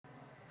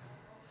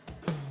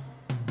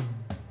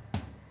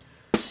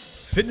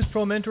Fitness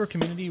Pro Mentor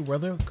community,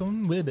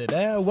 welcome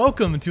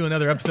to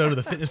another episode of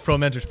the Fitness Pro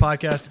Mentors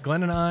podcast.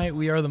 Glenn and I,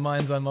 we are the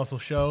Minds on Muscle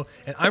show,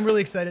 and I'm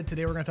really excited.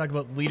 Today we're going to talk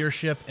about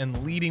leadership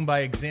and leading by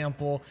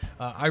example.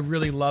 I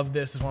really love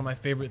this. It's one of my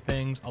favorite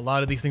things. A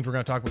lot of these things we're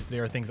going to talk about today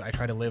are things I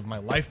try to live my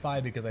life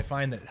by because I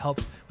find that it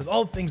helps with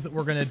all the things that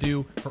we're going to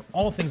do for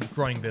all things with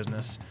growing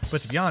business. But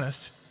to be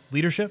honest,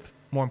 leadership,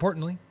 more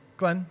importantly,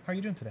 Glenn, how are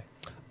you doing today?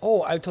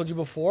 Oh, I told you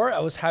before, I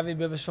was having a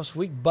bit of a stressful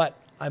week, but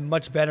I'm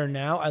much better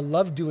now. I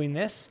love doing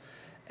this.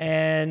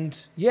 And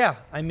yeah,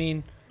 I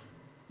mean,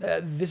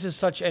 this is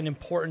such an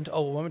important.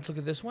 Oh, want me to look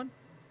at this one,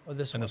 or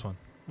this one? And this one.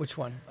 Which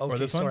one? Or Okay,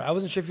 this sorry, one? I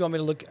wasn't sure if you want me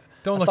to look.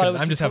 Don't look at it.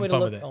 I'm just he told having me to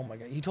fun with it. Oh my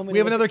god, he told me. We to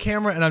have look another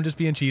camera, and I'm just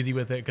being cheesy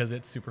with it because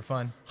it's super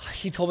fun.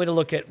 He told me to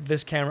look at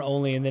this camera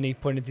only, and then he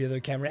pointed to the other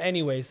camera.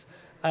 Anyways,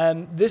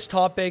 this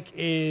topic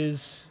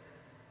is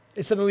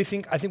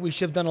something I think we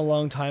should have done a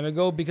long time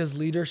ago because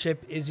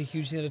leadership is a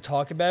huge thing to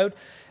talk about.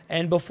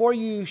 And before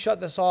you shut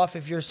this off,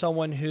 if you're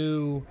someone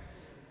who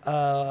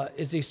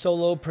is a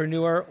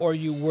solopreneur or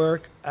you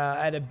work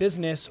at a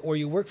business or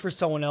you work for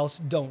someone else,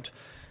 don't.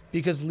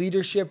 Because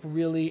leadership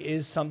really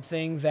is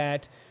something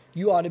that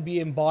you ought to be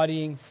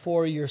embodying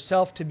for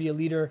yourself to be a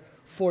leader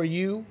for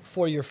you,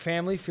 for your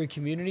family, for your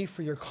community,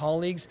 for your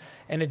colleagues.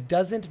 And it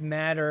doesn't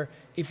matter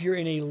if you're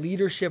in a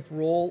leadership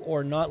role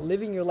or not.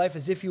 Living your life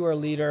as if you are a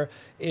leader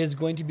is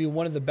going to be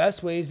one of the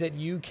best ways that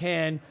you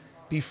can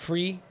be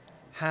free,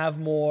 have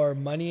more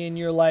money in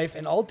your life,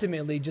 and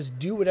ultimately just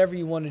do whatever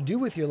you want to do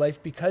with your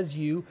life because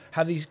you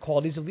have these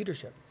qualities of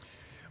leadership.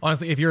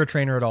 Honestly, if you're a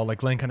trainer at all, like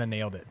Glenn kind of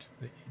nailed it.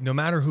 No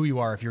matter who you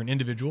are, if you're an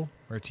individual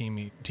or a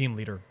team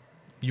leader,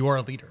 you are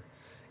a leader.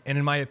 And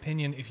in my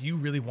opinion, if you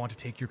really want to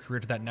take your career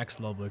to that next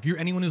level, if you're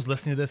anyone who's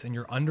listening to this and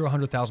you're under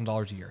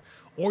 $100,000 a year,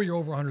 or you're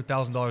over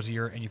 $100,000 a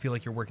year and you feel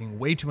like you're working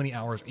way too many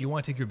hours, you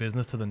want to take your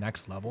business to the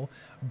next level,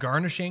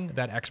 garnishing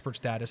that expert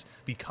status,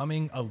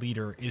 becoming a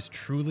leader is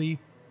truly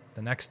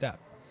the next step.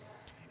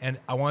 And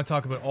I want to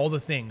talk about all the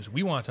things,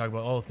 we want to talk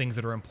about all the things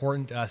that are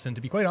important to us. And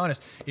to be quite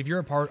honest, if you're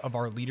a part of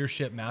our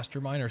leadership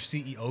mastermind, our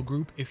CEO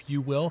group, if you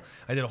will,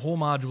 I did a whole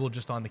module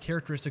just on the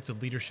characteristics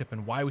of leadership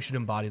and why we should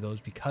embody those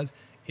because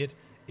it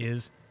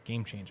is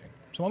game changing.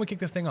 So why don't we kick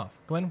this thing off?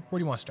 Glenn, where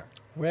do you want to start?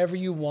 Wherever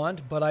you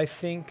want, but I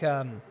think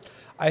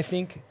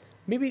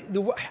maybe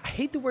I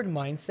hate the word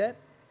mindset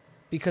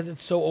because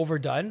it's so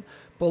overdone,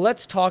 but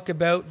let's talk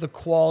about the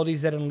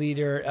qualities that a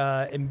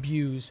leader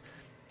imbues.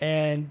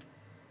 And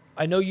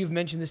I know you've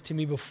mentioned this to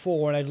me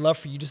before, and I'd love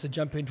for you just to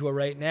jump into it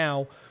right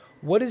now.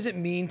 What does it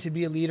mean to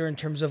be a leader in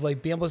terms of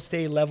like being able to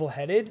stay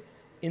level-headed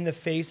in the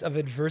face of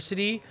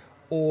adversity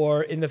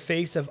or in the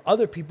face of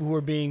other people who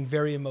are being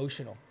very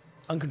emotional,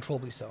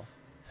 uncontrollably so?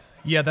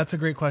 Yeah, that's a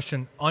great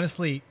question.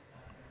 Honestly,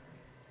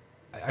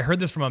 I heard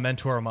this from a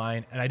mentor of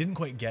mine, and I didn't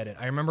quite get it.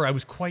 I remember I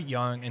was quite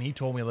young, and he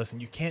told me, listen,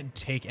 you can't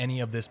take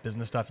any of this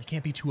business stuff. You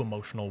can't be too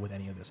emotional with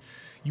any of this.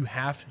 You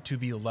have to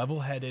be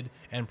level-headed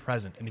and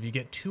present. And if you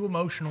get too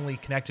emotionally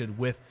connected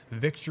with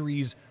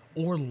victories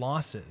or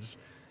losses,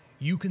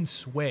 you can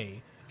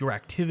sway your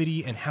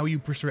activity and how you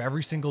pursue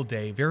every single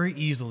day very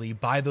easily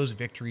by those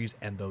victories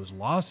and those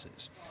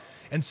losses.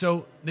 And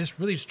so this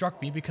really struck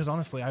me because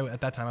honestly,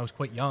 at that time I was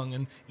quite young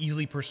and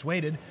easily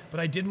persuaded, but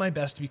I did my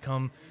best to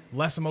become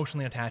less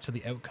emotionally attached to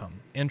the outcome.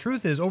 And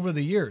truth is, over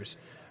the years,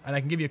 and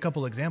I can give you a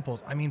couple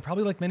examples, I mean,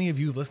 probably like many of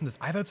you who've listened to this,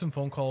 I've had some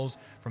phone calls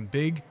from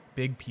big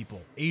people,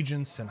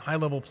 agents and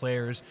high-level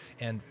players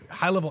and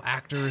high-level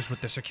actors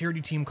with the security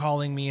team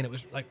calling me, and it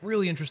was like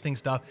really interesting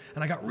stuff.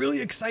 And I got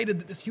really excited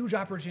that this huge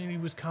opportunity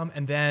was come,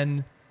 and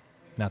then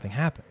nothing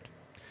happened.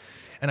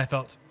 And I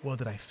felt, well,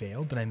 did I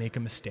fail? Did I make a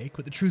mistake?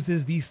 But the truth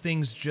is these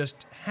things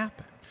just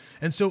happen.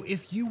 And so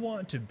if you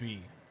want to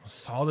be a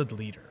solid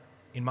leader,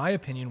 in my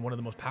opinion, one of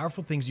the most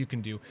powerful things you can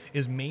do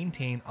is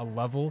maintain a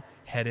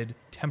level-headed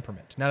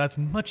temperament. Now, that's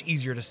much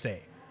easier to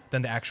say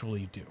than to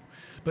actually do.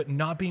 But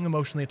not being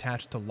emotionally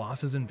attached to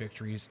losses and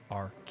victories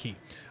are key.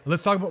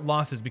 Let's talk about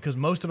losses because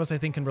most of us, I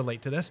think, can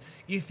relate to this.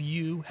 If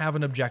you have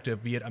an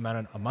objective, be it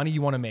amount of money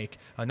you want to make,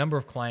 a number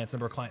of clients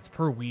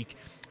per week,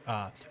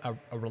 a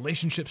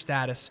relationship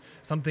status,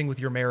 something with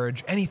your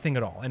marriage, anything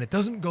at all, and it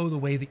doesn't go the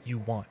way that you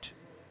want,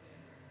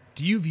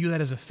 do you view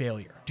that as a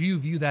failure? Do you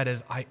view that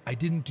as, I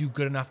didn't do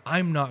good enough,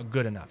 I'm not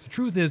good enough? The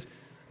truth is,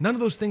 none of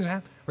those things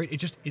happen, right?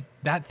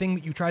 That thing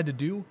that you tried to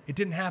do, it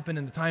didn't happen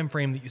in the time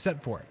frame that you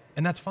set for it,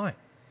 and that's fine.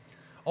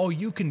 All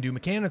you can do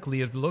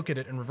mechanically is look at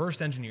it and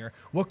reverse engineer.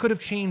 What could have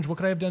changed? What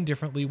could I have done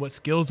differently? What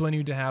skills do I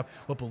need to have?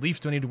 What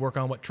beliefs do I need to work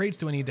on? What traits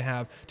do I need to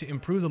have to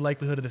improve the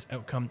likelihood of this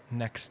outcome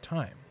next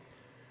time?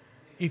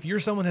 If you're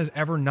someone who has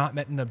ever not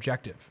met an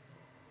objective,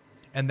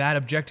 and that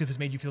objective has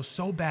made you feel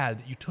so bad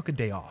that you took a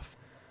day off,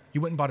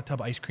 you went and bought a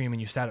tub of ice cream and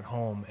you sat at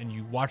home and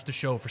you watched the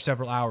show for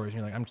several hours, and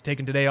you're like, I'm just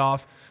taking today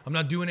off. I'm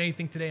not doing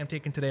anything today. I'm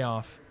taking today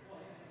off.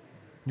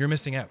 You're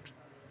missing out.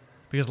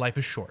 Because life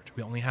is short.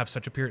 We only have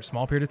such a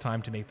small period of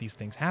time to make these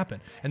things happen.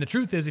 And the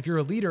truth is, if you're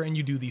a leader and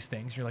you do these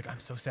things, you're like,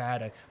 I'm so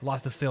sad, I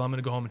lost the sale, I'm going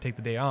to go home and take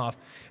the day off,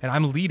 and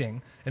I'm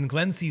leading, and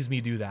Glenn sees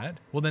me do that,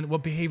 well then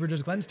what behavior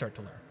does Glenn start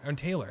to learn? And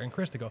Taylor and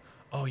Chris to go,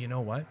 oh, you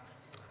know what?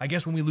 I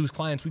guess when we lose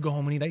clients, we go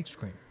home and eat ice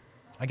cream.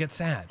 I get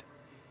sad.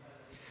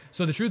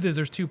 So the truth is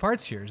there's two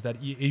parts here, is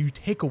that you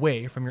take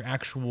away from your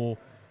actual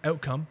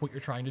outcome what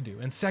you're trying to do.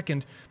 And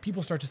second,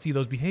 people start to see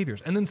those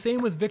behaviors. And then same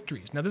with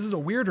victories. Now, this is a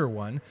weirder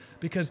one,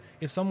 because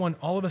if someone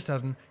all of a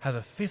sudden has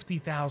a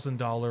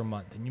 $50,000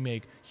 month and you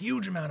make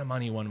huge amount of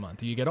money one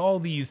month, or you get all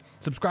these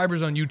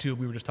subscribers on YouTube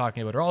we were just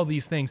talking about, or all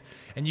these things,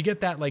 and you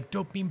get that like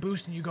dopamine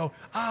boost and you go,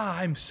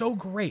 I'm so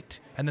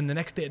great. And then the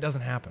next day it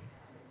doesn't happen.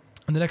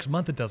 And the next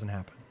month it doesn't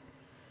happen.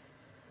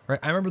 Right?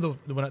 I remember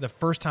the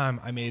first time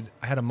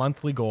I had a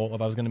monthly goal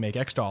of I was going to make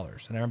X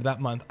dollars. And I remember that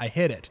month I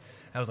hit it.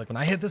 I was like, when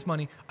I hit this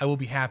money, I will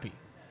be happy.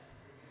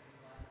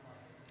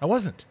 I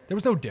wasn't. There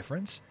was no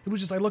difference. It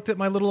was just I looked at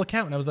my little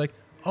account and I was like,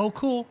 oh,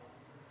 cool.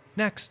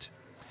 Next.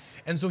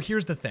 And so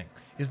here's the thing,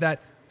 is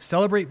that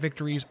celebrate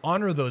victories,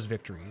 honor those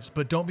victories,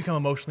 but don't become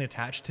emotionally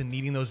attached to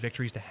needing those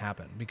victories to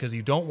happen, because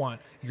you don't want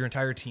your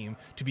entire team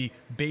to be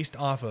based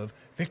off of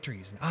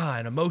victories and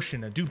an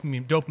emotion, a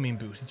dopamine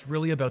boost. It's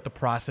really about the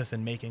process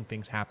and making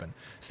things happen.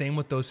 Same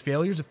with those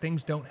failures. If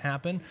things don't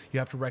happen, you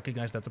have to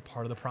recognize that's a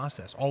part of the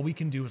process. All we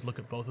can do is look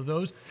at both of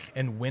those,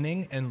 and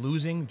winning and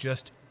losing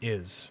just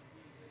is.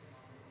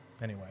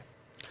 Anyway.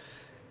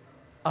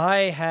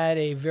 I had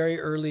a very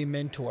early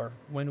mentor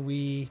when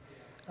we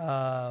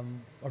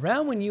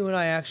around when you and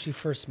I actually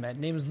first met.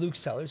 His name is Luke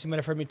Sellers. You might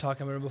have heard me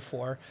talking about him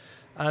before.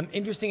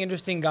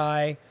 Interesting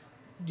guy.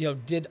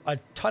 Did a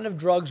ton of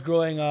drugs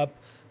growing up,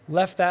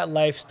 left that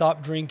life,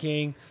 stopped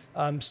drinking,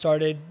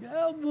 started,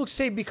 we'll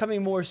say,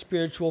 becoming more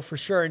spiritual for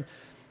sure. And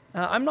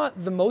I'm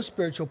not the most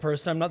spiritual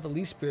person. I'm not the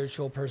least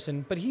spiritual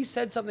person. But he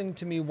said something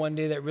to me one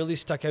day that really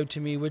stuck out to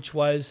me, which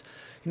was,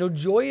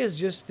 joy is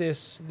just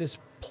this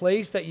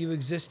place that you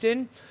exist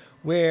in,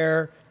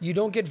 where you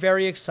don't get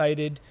very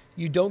excited,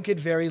 you don't get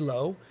very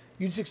low,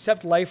 you just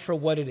accept life for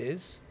what it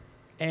is,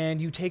 and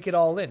you take it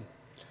all in.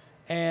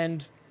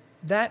 And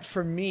that,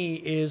 for me,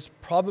 is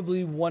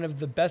probably one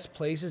of the best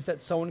places that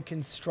someone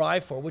can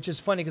strive for, which is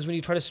funny, because when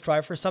you try to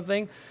strive for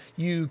something,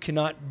 you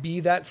cannot be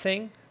that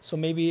thing. So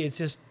maybe it's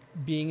just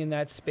being in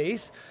that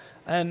space.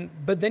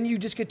 But then you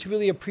just get to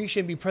really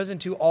appreciate and be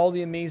present to all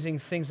the amazing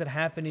things that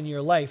happen in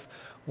your life,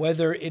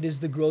 whether it is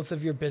the growth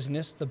of your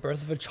business, the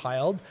birth of a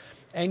child,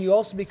 and you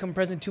also become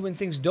present to when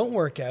things don't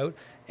work out.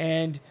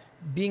 And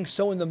being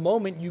so in the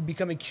moment, you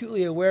become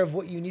acutely aware of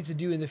what you need to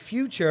do in the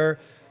future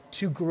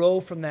to grow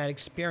from that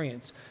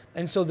experience.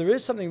 And so there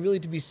is something really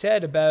to be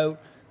said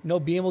about,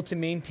 being able to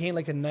maintain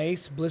like a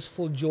nice,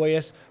 blissful,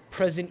 joyous,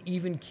 present,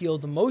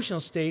 even-keeled emotional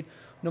state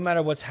no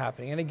matter what's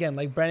happening. And again,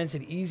 like Brandon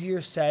said,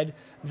 easier said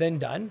than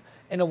done.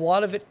 And a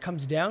lot of it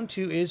comes down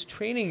to is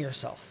training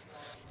yourself.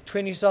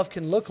 Training yourself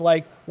can look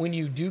like when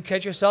you do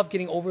catch yourself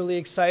getting overly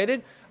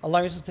excited, allow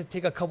yourself to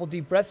take a couple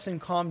deep breaths and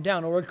calm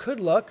down. Or it could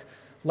look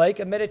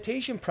like a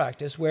meditation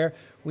practice where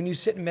when you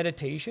sit in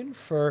meditation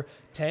for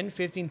 10,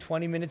 15,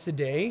 20 minutes a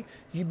day,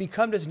 you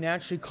become just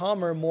naturally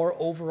calmer, more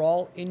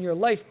overall in your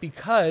life,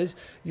 because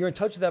you're in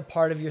touch with that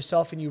part of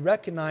yourself and you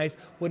recognize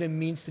what it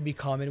means to be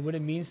calm and what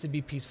it means to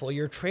be peaceful.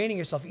 You're training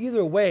yourself.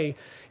 Either way,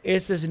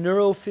 it's this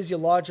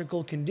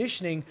neurophysiological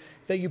conditioning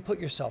that you put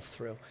yourself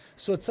through.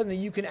 So it's something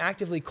you can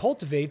actively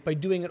cultivate by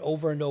doing it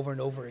over and over and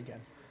over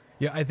again.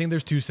 Yeah, I think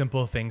there's two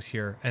simple things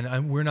here,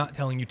 and we're not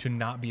telling you to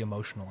not be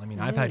emotional. I mean,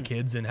 I've had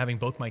kids, and having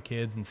both my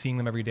kids and seeing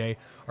them every day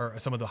are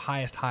some of the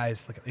highest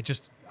highs. Like,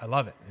 I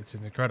love it. It's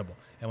incredible.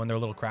 And when they're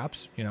little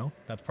craps,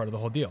 that's part of the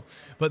whole deal.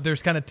 But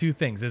there's kind of two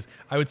things.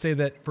 I would say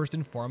that first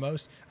and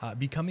foremost,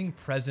 becoming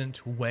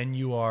present when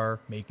you are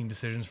making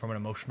decisions from an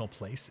emotional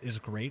place is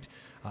great.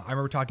 I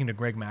remember talking to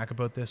Greg Mack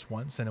about this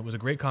once, and it was a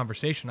great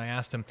conversation. I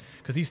asked him,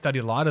 because he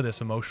studied a lot of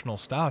this emotional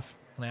stuff,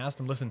 and I asked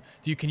him, listen,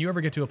 can you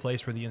ever get to a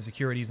place where the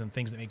insecurities and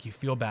things that make you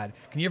feel bad,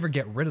 can you ever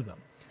get rid of them?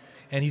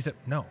 And he said,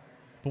 no.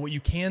 But what you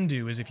can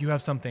do is if you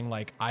have something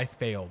like, I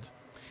failed,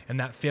 and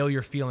that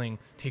failure feeling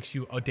takes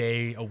you a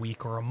day, a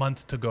week, or a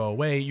month to go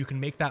away, you can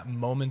make that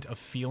moment of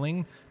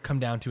feeling come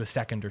down to a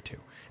second or two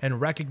and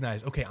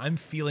recognize, okay, I'm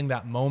feeling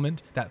that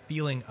moment, that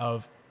feeling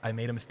of I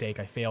made a mistake,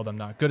 I failed, I'm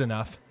not good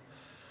enough.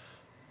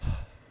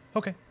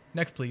 Okay,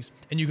 next please.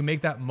 And you can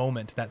make that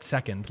moment, that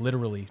second,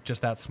 literally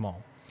just that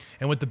small.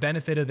 And what the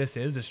benefit of this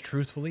is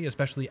truthfully,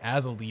 especially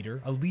as a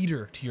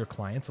leader to your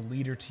clients, a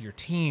leader to your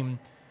team,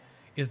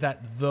 is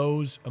that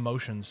those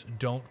emotions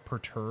don't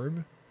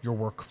perturb your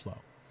workflow.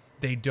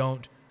 They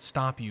don't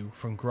stop you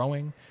from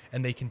growing,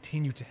 and they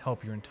continue to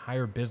help your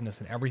entire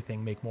business and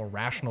everything make more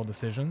rational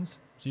decisions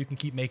so you can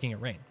keep making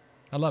it rain.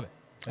 I love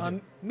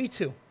it. Me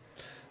too.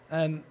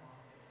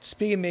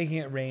 Speaking of making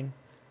it rain,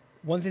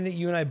 one thing that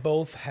you and I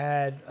both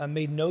had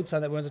made notes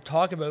on that we wanted to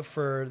talk about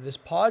for this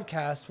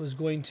podcast was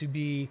going to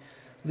be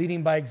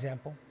leading by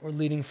example, or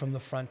leading from the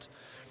front.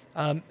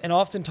 And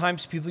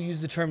oftentimes people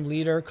use the term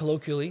leader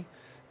colloquially.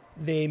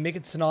 They make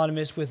it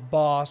synonymous with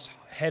boss,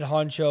 head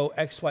honcho,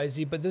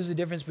 XYZ, but there's a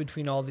difference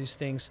between all these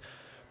things.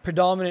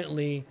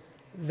 Predominantly,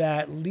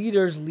 that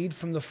leaders lead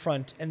from the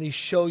front and they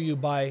show you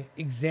by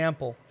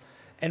example,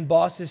 and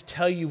bosses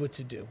tell you what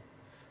to do.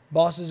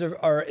 Bosses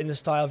are in the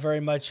style very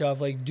much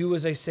of like, do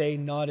as I say,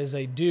 not as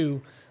I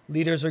do.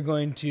 Leaders are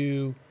going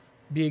to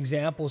be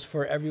examples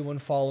for everyone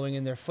following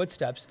in their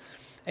footsteps.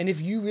 And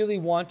if you really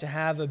want to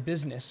have a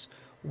business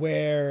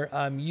where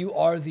you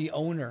are the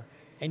owner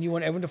and you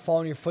want everyone to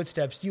follow in your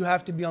footsteps, you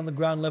have to be on the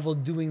ground level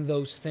doing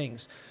those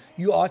things.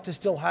 You ought to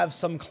still have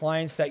some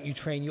clients that you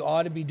train. You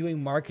ought to be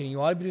doing marketing.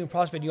 You ought to be doing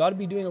prospecting. You ought to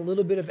be doing a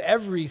little bit of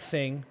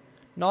everything,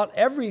 not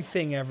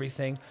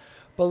everything,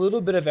 but a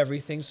little bit of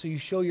everything, so you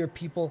show your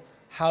people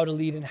how to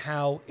lead and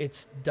how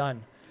it's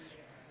done.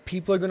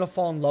 People are going to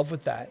fall in love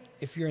with that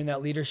if you're in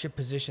that leadership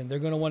position. They're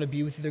going to want to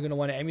be with you. They're going to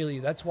want to emulate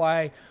you. That's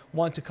why I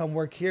want to come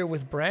work here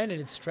with Brandon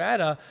at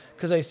Strata,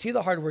 because I see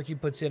the hard work he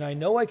puts in. I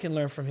know I can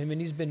learn from him, and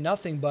he's been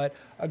nothing but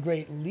a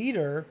great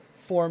leader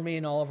for me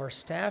and all of our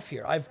staff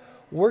here. I've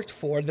worked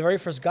for, the very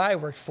first guy I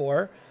worked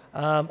for,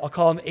 I'll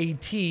call him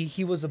AT,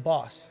 he was a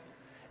boss.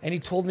 And he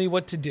told me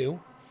what to do.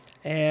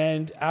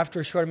 And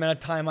after a short amount of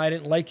time, I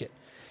didn't like it.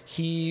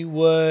 He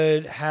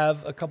would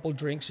have a couple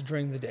drinks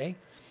during the day.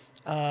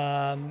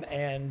 And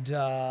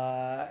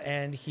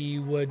he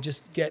would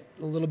just get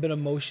a little bit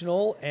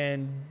emotional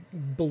and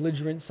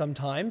belligerent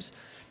sometimes.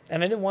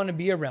 And I didn't want to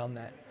be around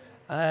that.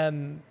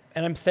 And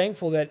I'm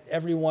thankful that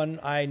everyone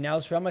I now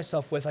surround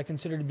myself with, I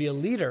consider to be a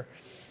leader.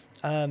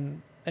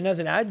 And as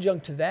an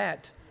adjunct to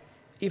that,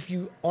 if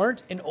you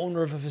aren't an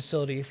owner of a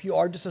facility, if you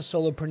are just a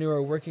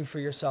solopreneur working for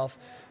yourself,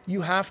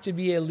 you have to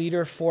be a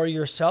leader for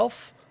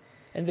yourself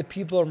and the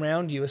people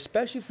around you,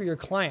 especially for your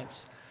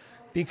clients.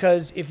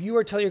 Because if you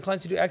are telling your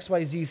clients to do X,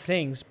 Y, Z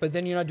things, but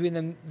then you're not doing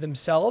them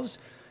themselves,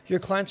 your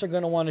clients are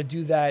going to want to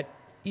do that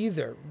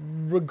either.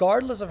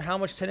 Regardless of how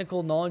much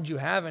technical knowledge you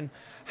have and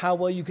how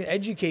well you can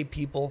educate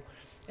people,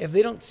 if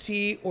they don't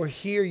see or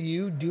hear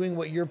you doing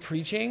what you're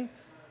preaching,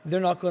 they're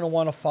not going to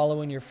want to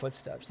follow in your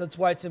footsteps. That's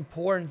why it's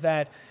important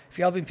that if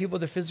you're helping people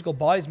with their physical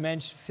bodies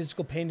manage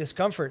physical pain,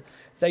 discomfort,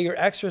 that your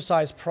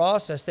exercise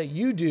process that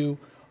you do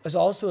is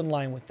also in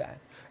line with that.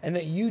 And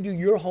that you do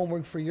your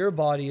homework for your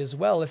body as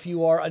well. If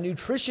you are a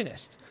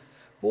nutritionist,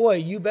 boy,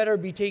 you better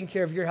be taking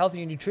care of your health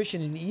and your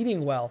nutrition and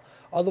eating well.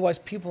 Otherwise,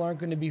 people aren't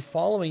going to be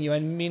following you. I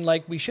mean,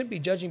 like, we should be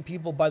judging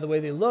people by the way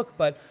they look,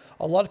 but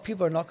a lot of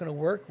people are not going to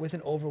work with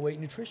an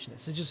overweight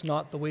nutritionist. It's just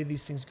not the way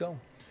these things go.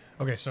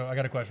 Okay, so I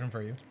got a question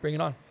for you. Bring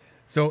it on.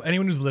 So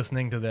anyone who's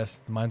listening to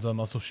this, the Minds on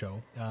Muscle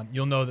show,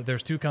 you'll know that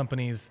there's two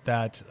companies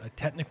that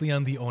technically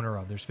I'm the owner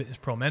of. There's Fitness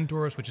Pro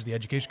Mentors, which is the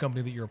education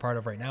company that you're a part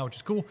of right now, which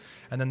is cool.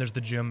 And then there's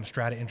the gym,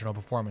 Strata Internal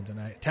Performance. And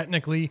I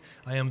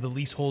am the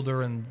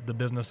leaseholder and the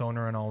business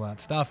owner and all that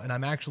stuff. And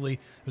there's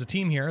a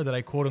team here that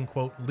I quote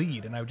unquote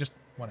lead. And I just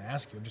want to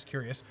ask you, I'm just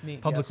curious,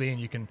 publicly, yes.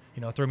 And you can,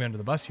 throw me under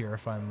the bus here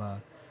if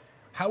I'm,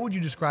 how would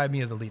you describe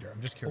me as a leader?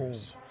 I'm just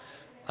curious.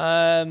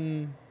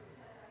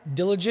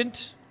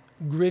 Diligent,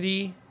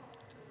 gritty,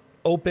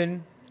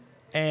 open,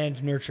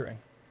 and nurturing.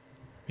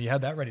 You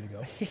had that ready to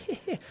go.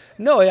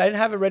 No, I didn't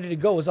have it ready to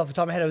go. It was off the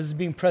top of my head. I was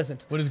being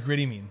present. What does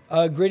gritty mean?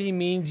 Gritty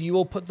means you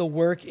will put the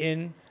work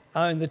in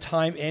and the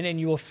time in, and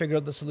you will figure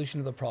out the solution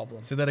to the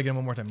problem. Say that again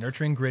one more time.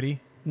 Nurturing, gritty.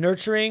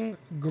 Nurturing,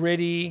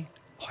 gritty.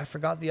 Oh, I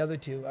forgot the other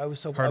two. I was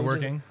so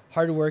hardworking.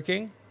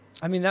 Hardworking.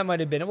 I mean, that might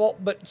have been it. Well,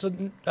 but so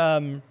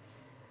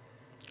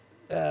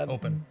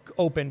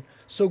open.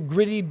 So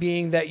gritty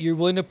being that you're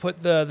willing to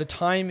put the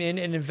time in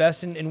and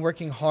invest in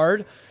working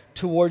hard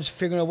towards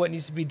figuring out what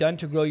needs to be done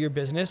to grow your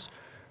business.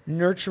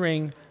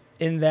 Nurturing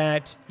in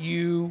that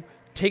you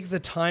take the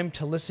time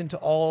to listen to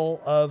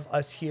all of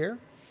us here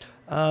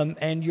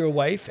and your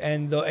wife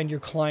and your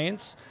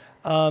clients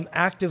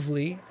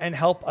actively and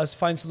help us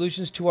find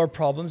solutions to our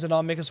problems and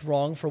not make us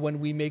wrong for when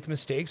we make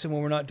mistakes and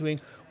when we're not doing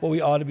what we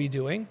ought to be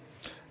doing.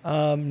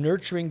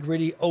 Nurturing,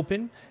 gritty,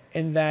 open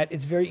in that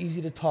it's very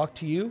easy to talk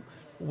to you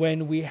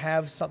when we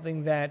have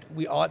something that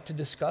we ought to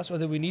discuss or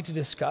that we need to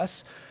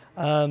discuss.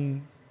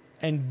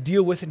 And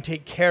deal with and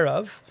take care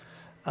of,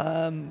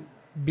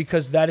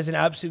 because that is an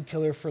absolute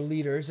killer for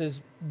leaders,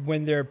 is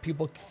when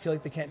people feel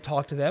like they can't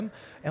talk to them.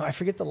 And I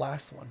forget the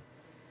last one.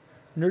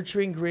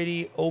 Nurturing,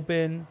 gritty,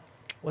 open.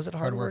 Was it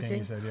hardworking? Hardworking,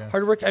 you said, yeah.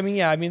 Hard work. I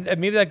mean,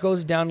 maybe that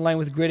goes down the line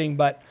with gritting,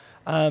 but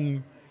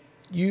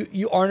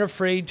you aren't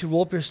afraid to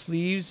roll up your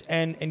sleeves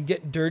and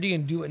get dirty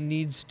and do what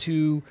needs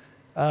to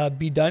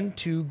be done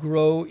to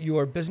grow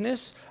your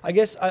business. I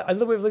guess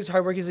the way of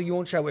hard work is that you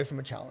won't shy away from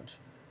a challenge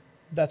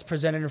that's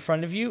presented in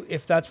front of you.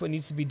 If that's what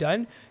needs to be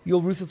done,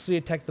 you'll ruthlessly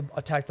attack the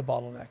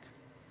bottleneck.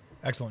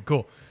 Excellent.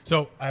 Cool.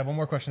 So I have one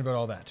more question about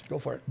all that. Go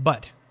for it.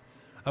 But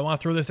I want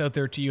to throw this out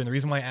there to you. And the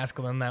reason why I asked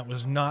Glenn that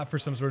was not for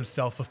some sort of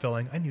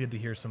self-fulfilling. I needed to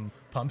hear some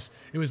pumps.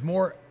 It was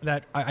more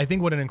that I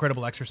think what an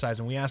incredible exercise.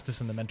 And we asked this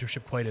in the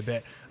mentorship quite a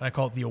bit. And I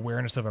call it the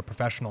awareness of a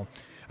professional.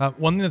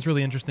 One thing that's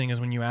really interesting is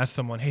when you ask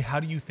someone, hey, how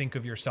do you think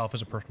of yourself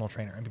as a personal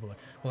trainer? And people are like,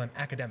 well, I'm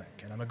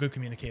academic and I'm a good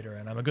communicator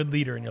and I'm a good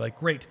leader. And you're like,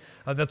 great,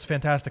 that's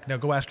fantastic. Now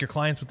go ask your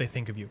clients what they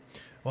think of you.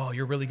 Well,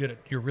 you're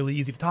really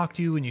easy to talk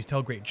to and you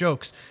tell great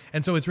jokes.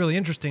 And so it's really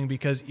interesting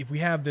because if we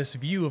have this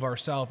view of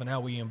ourselves and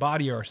how we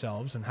embody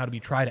ourselves and how do we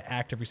try to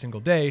act every single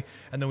day,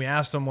 and then we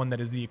ask someone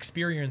that is the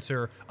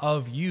experiencer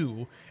of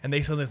you and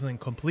they say something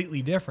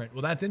completely different.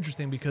 Well, that's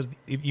interesting because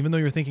even though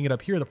you're thinking it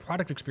up here, the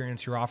product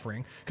experience you're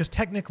offering, because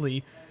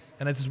technically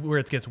and this is where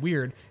it gets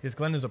weird, is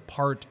Glenn is a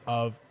part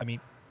of,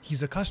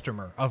 he's a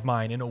customer of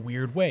mine in a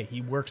weird way.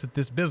 He works at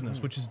this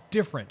business, which is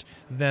different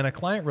than a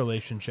client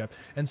relationship.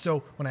 And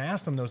so when I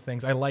ask them those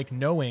things, I like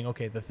knowing,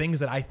 okay, the things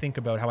that I think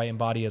about how I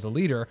embody as a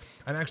leader,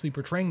 I'm actually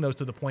portraying those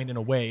to the point in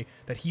a way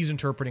that he's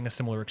interpreting a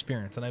similar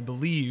experience. And I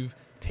believe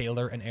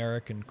Taylor and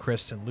Eric and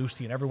Chris and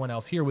Lucy and everyone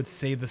else here would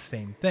say the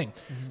same thing.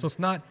 So it's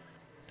not,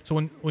 so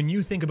when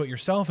you think about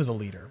yourself as a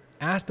leader,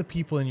 ask the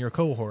people in your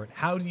cohort,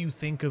 how do you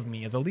think of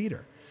me as a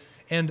leader?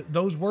 And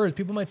those words,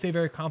 people might say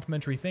very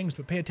complimentary things,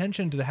 but pay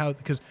attention to how,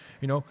 because,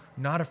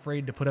 not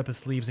afraid to put up his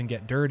sleeves and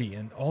get dirty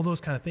and all those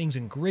kind of things,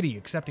 and gritty,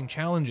 accepting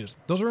challenges.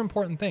 Those are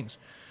important things.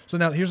 So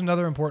now here's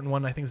another important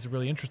one. I think this is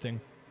really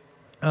interesting.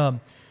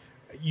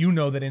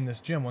 That in this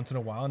gym once in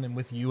a while, and then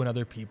with you and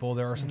other people,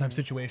 there are sometimes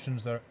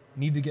situations that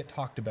need to get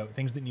talked about,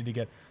 things that need to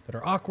get, that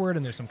are awkward,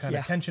 and there's some kind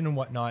of tension and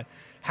whatnot.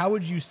 How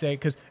would you say,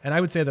 and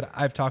I would say that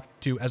I've talked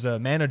to, as a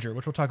manager,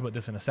 which we'll talk about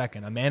this in a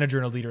second, a manager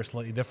and a leader are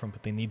slightly different,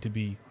 but they need to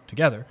be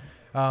together.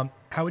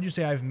 How would you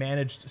say I've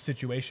managed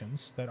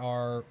situations that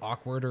are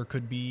awkward or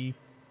could be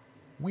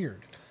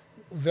weird?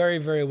 Very,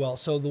 very well.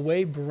 So the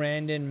way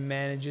Brandon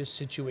manages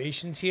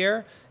situations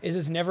here is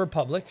it's never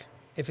public.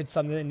 If it's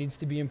something that needs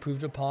to be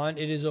improved upon,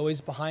 it is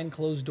always behind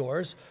closed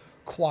doors,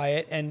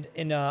 quiet, and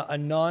in a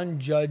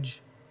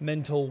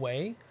non-judgmental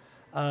way.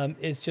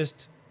 It's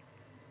just,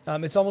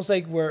 it's almost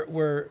like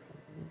where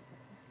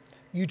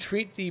you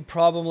treat the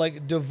problem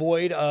like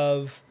devoid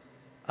of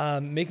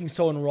making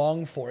someone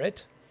wrong for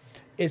it.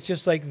 It's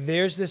just like,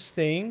 there's this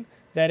thing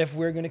that if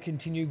we're going to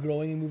continue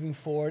growing and moving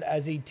forward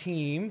as a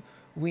team,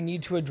 we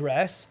need to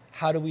address.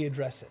 How do we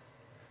address it?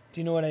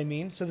 Do you know what I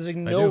mean? So there's like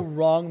no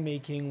wrong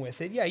making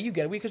with it. Yeah, you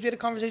get it. Because we had a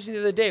conversation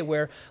the other day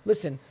where,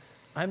 listen,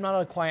 I'm not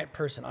a quiet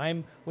person.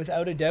 I'm,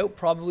 without a doubt,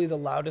 probably the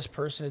loudest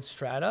person at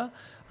Strata.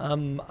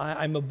 I'm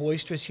a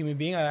boisterous human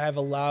being. I have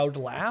a loud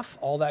laugh,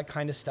 all that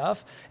kind of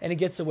stuff. And it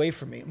gets away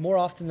from me more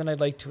often than I'd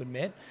like to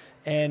admit.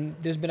 And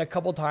there's been a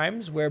couple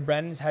times where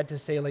Brandon's had to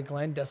say, like,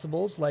 Glenn,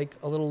 decibels, like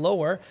a little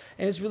lower.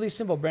 And it's really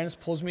simple. Brandon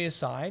pulls me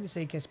aside and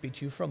says, "He can speak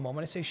to you for a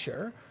moment." I say,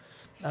 "Sure."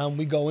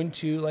 We go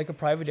into like a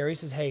private area. He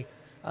says, "Hey,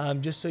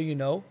 just so you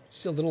know,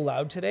 it's a little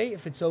loud today.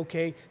 If it's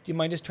okay, do you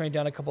mind just turning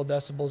down a couple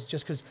decibels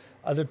just because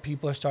other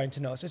people are starting to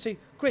notice?" I say,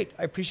 "Great,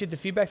 I appreciate the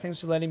feedback.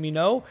 Thanks for letting me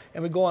know."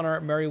 And we go on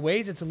our merry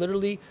ways. It's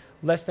literally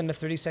less than a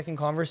 30-second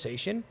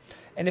conversation.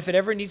 And if it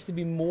ever needs to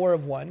be more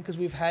of one, because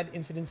we've had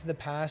incidents in the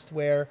past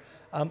where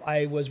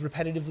I was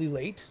repetitively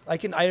late.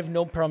 I have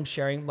no problem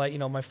sharing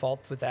my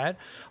fault with that.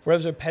 Where I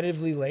was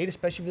repetitively late,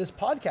 especially for this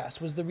podcast,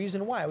 was the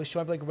reason why I was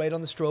showing up like right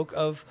on the stroke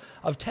of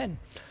 10.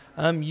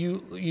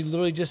 You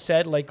literally just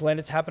said, like, Glenn,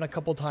 it's happened a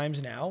couple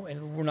times now,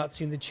 and we're not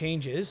seeing the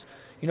changes.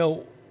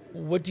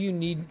 What do you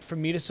need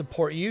from me to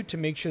support you to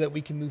make sure that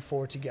we can move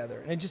forward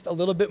together? And just a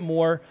little bit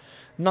more,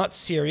 not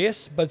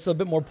serious, but it's a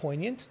bit more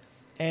poignant.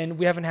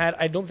 And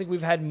I don't think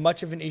we've had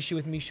much of an issue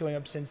with me showing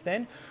up since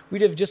then.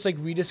 We'd have just like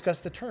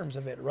rediscussed the terms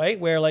of it, right?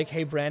 Where like,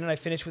 "Hey, Brandon, I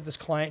finished with this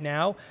client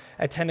now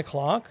at 10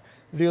 o'clock.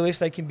 The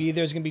earliest I can be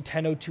there is going to be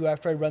 10:02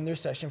 after I run their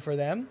session for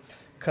them,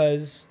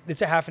 because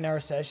it's a half an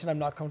hour session. I'm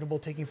not comfortable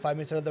taking 5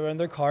 minutes out of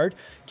their card.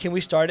 Can we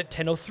start at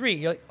 10:03?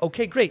 You're like,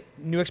 "Okay, great.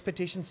 New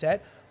expectation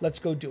set. Let's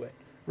go do it."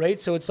 Right?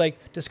 So it's like,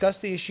 discuss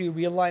the issue,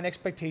 realign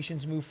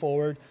expectations, move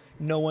forward.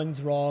 No one's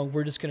wrong.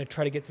 We're just going to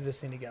try to get to this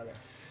thing together.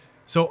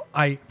 So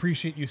I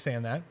appreciate you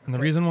saying that. And the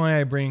reason why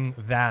I bring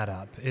that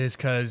up is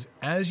because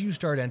as you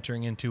start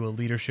entering into a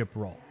leadership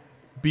role,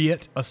 be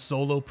it a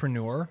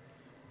solopreneur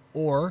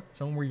or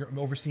someone where you're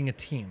overseeing a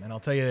team. And I'll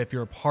tell you, if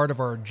you're a part of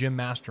our gym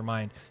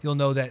mastermind, you'll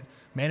know that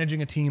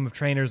managing a team of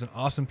trainers and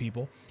awesome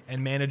people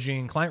and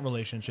managing client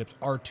relationships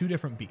are two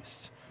different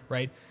beasts,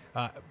 right?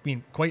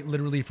 Quite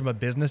literally from a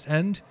business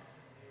end,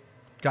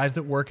 guys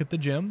that work at the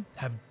gym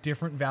have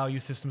different value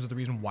systems of the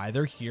reason why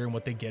they're here and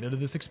what they get out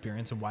of this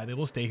experience and why they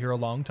will stay here a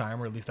long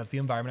time, or at least that's the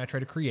environment I try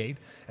to create.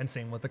 And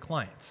same with the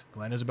clients.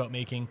 Glenn is about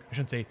making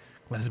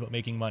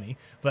money,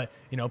 but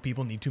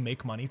people need to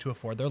make money to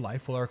afford their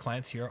life. Well, our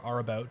clients here are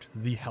about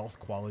the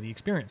health quality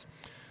experience.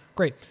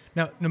 Great.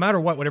 Now, no matter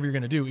whatever you're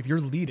going to do, if you're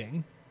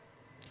leading,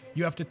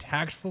 you have to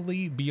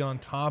tactfully be on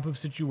top of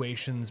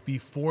situations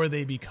before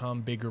they become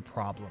bigger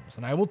problems.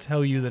 And I will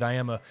tell you that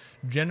I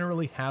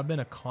generally have been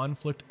a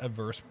conflict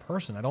averse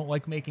person. I don't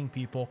like making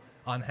people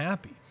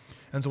unhappy.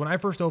 And so when I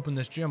first opened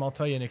this gym, I'll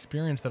tell you an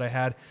experience that I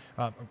had,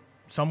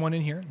 someone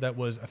in here that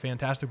was a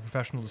fantastic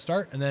professional to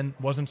start and then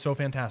wasn't so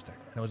fantastic.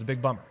 And it was a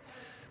big bummer.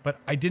 But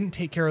I didn't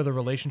take care of the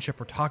relationship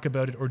or talk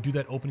about it or do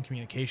that open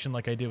communication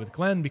like I did with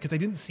Glenn, because I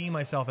didn't see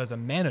myself as a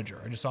manager.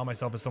 I just saw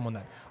myself as someone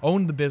that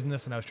owned the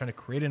business, and I was trying to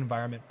create an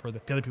environment for the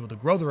other people to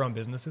grow their own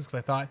businesses, because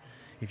I thought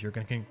if you're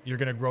going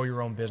to grow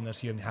your own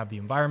business, you have the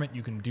environment,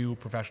 you can do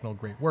professional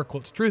great work.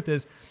 Well, the truth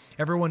is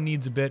everyone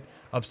needs a bit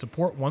of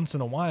support once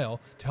in a while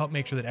to help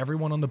make sure that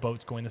everyone on the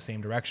boat's going the same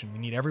direction. We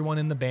need everyone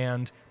in the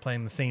band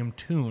playing the same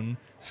tune,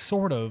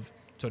 sort of,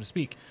 so to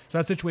speak. So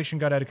that situation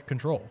got out of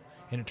control.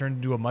 And it turned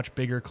into a much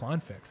bigger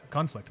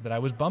conflict that I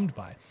was bummed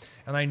by.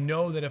 And I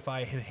know that if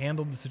I had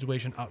handled the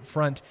situation up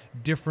front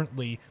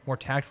differently, more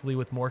tactfully,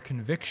 with more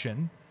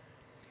conviction,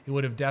 it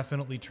would have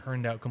definitely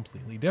turned out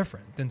completely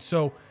different. And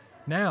so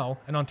now,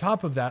 and on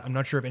top of that, I'm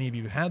not sure if any of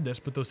you had this,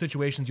 but those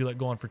situations you let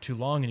go on for too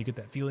long and you get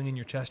that feeling in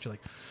your chest, you're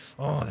like,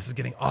 oh, this is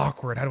getting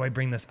awkward. How do I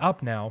bring this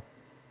up now?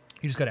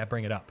 You just got to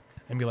bring it up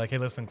and be like, hey,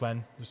 listen,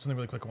 Glenn, there's something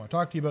really quick I want to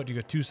talk to you about. Do you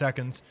get 2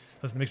 seconds?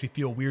 Listen, it makes me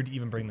feel weird to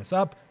even bring this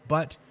up,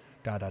 but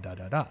da, da, da,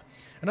 da, da.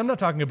 And I'm not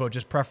talking about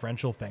just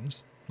preferential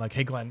things. Like,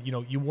 hey, Glenn,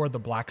 you wore the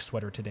black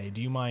sweater today.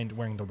 Do you mind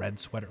wearing the red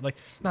sweater? Like,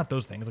 not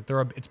those things. Like,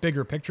 it's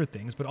bigger picture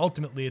things, but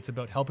ultimately it's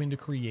about helping to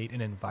create an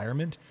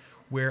environment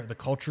where the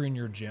culture in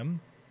your gym,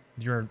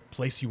 your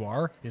place you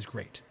are, is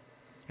great.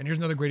 And here's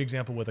another great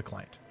example with a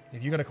client.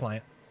 If you got a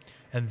client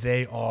and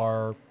they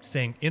are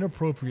saying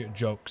inappropriate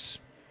jokes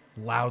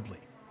loudly,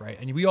 right?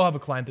 And we all have a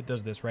client that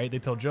does this, right? They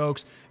tell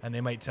jokes and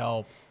they might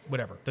tell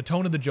whatever. The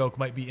tone of the joke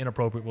might be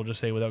inappropriate, we'll just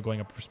say, without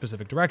going a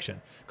specific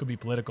direction. Could be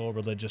political,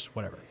 religious,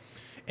 whatever.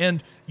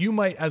 And you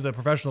might, as a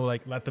professional,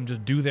 like, let them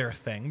just do their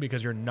thing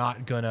because you're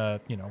not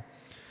gonna,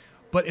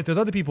 But if there's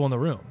other people in the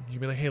room,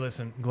 you'd be like, hey,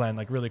 listen, Glenn,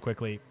 like, really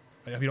quickly,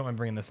 if you don't mind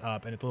bringing this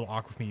up, and it's a little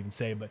awkward for me to even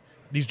say, but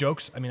these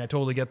jokes, I mean, I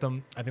totally get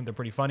them. I think they're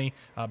pretty funny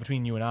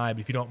between you and I,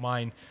 but if you don't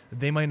mind,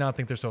 they might not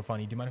think they're so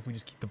funny. Do you mind if we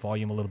just keep the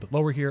volume a little bit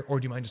lower here? Or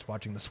do you mind just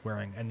watching the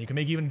swearing? And you can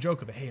make even a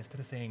joke of it. Hey, instead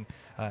of saying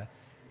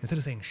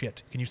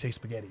shit, can you say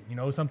spaghetti?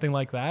 Something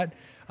like that.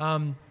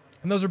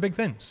 And those are big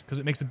things because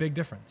it makes a big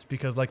difference.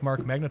 Because like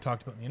Mark Magna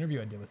talked about in the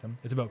interview I did with him,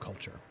 it's about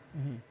culture.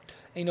 Mm-hmm.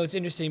 And it's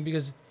interesting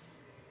because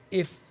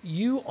if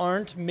you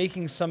aren't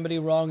making somebody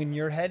wrong in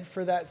your head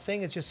for that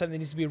thing, it's just something that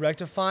needs to be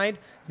rectified,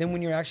 then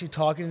when you're actually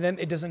talking to them,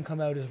 it doesn't come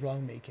out as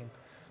wrong making,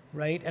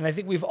 right? And I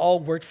think we've all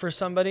worked for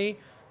somebody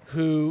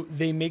who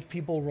they make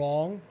people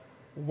wrong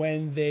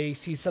when they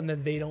see something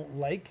that they don't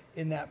like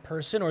in that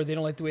person or they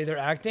don't like the way they're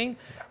acting.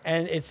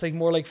 And it's like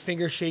more like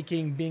finger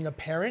shaking being a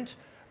parent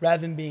rather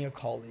than being a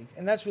colleague.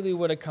 And that's really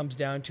what it comes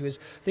down to is,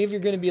 I think if you're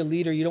going to be a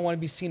leader, you don't want to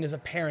be seen as a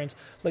parent.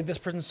 Like, this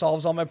person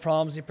solves all my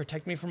problems. They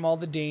protect me from all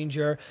the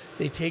danger.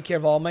 They take care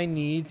of all my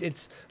needs.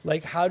 It's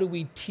like, how do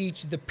we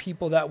teach the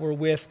people that we're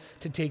with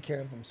to take care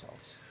of themselves?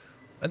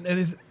 And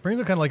it brings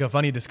up kind of like a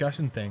funny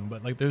discussion thing,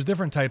 but like there's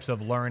different types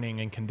of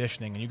learning and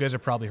conditioning. And you guys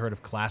have probably heard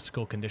of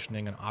classical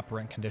conditioning and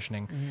operant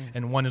conditioning. Mm-hmm.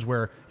 And one is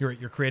where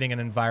you're creating an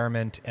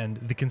environment and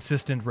the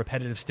consistent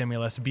repetitive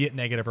stimulus, be it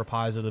negative or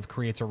positive,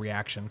 creates a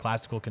reaction,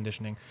 classical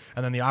conditioning.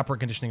 And then the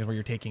operant conditioning is where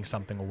you're taking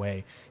something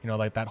away.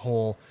 Like that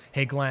whole,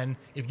 hey, Glenn,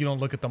 if you don't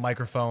look at the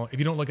microphone, if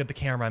you don't look at the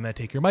camera, I'm going to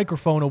take your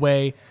microphone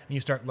away. And you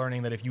start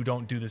learning that if you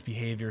don't do this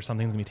behavior,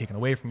 something's going to be taken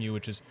away from you,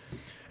 which is,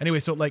 anyway,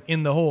 so like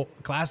in the whole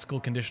classical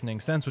conditioning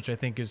sense, which I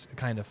think is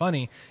kind of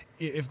funny,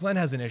 if Glenn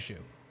has an issue,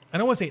 I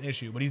don't want to say an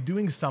issue, but he's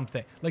doing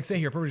something, like say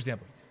here, perfect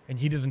example, and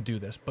he doesn't do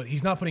this, but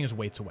he's not putting his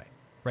weights away,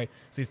 right?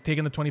 So he's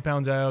taking the 20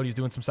 pounds out, he's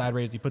doing some side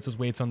raises, he puts his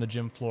weights on the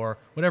gym floor,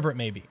 whatever it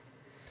may be.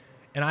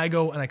 And I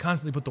go and I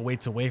constantly put the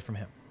weights away from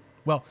him.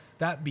 Well,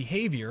 that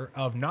behavior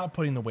of not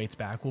putting the weights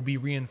back will be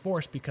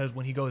reinforced because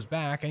when he goes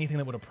back, anything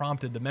that would have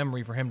prompted the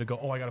memory for him to go,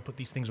 oh, I got to put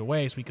these things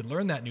away so he could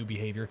learn that new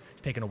behavior is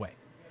taken away.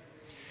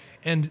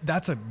 And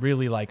that's a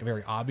really like a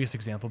very obvious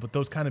example, but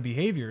those kind of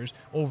behaviors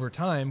over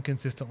time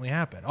consistently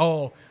happen.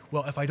 Oh,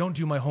 well, if I don't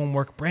do my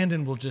homework,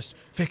 Brandon will just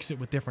fix it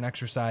with different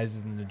exercises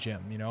in the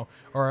gym,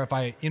 or if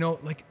I,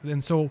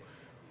 and so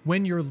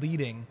when you're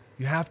leading,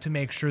 you have to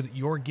make sure that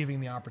you're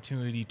giving the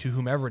opportunity to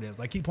whomever it is.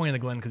 Like, keep pointing to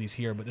Glenn because he's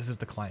here, but this is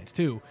the clients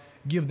too.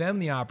 Give them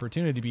the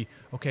opportunity to be,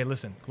 okay,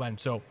 listen, Glenn,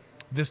 so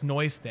this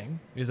noise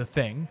thing is a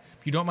thing.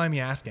 If you don't mind me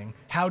asking,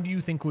 how do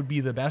you think would be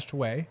the best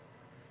way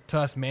to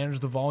us manage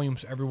the volume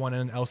so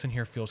everyone else in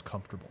here feels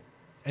comfortable?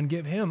 And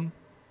give him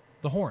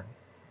the horn.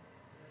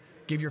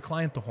 Give your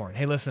client the horn.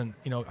 Hey, listen,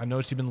 I've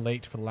noticed you've been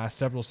late for the last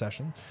several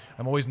sessions.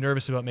 I'm always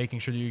nervous about making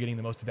sure that you're getting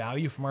the most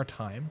value from our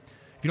time.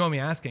 If you don't mind me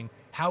asking,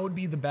 how would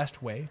be the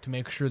best way to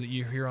make sure that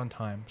you're here on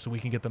time so we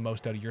can get the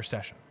most out of your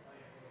session?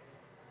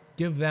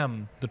 Give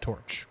them the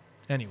torch.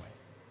 Anyway.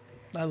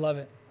 I love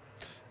it.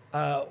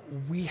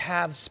 We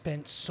have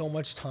spent so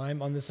much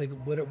time on this, like,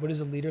 what is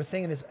a leader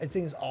thing, and I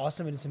think it's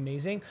awesome and it's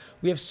amazing.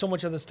 We have so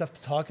much other stuff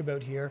to talk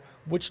about here.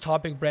 Which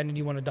topic, Brandon, do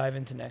you want to dive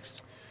into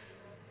next?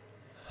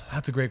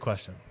 That's a great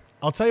question.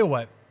 I'll tell you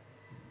what.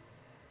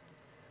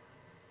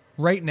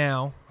 Right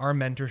now, our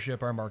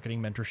mentorship, our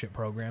marketing mentorship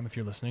program, if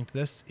you're listening to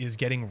this, is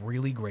getting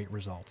really great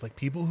results. Like,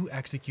 people who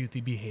execute the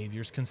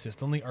behaviors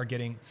consistently are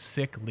getting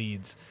sick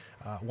leads.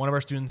 One of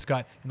our students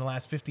got, in the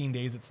last 15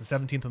 days, it's the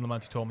 17th of the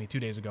month, he told me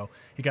 2 days ago,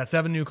 he got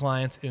 7 new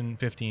clients in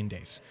 15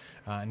 days.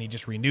 And he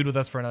just renewed with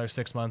us for another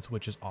 6 months,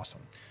 which is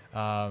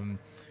awesome.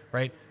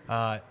 Right?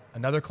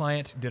 Another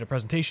client did a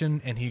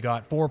presentation and he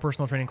got 4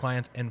 personal training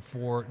clients and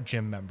 4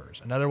 gym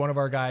members. Another one of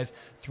our guys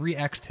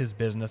 3x'd his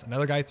business.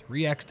 Another guy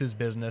 3x'd his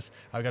business.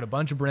 I've got a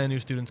bunch of brand new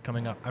students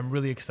coming up. I'm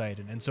really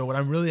excited. And so what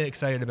I'm really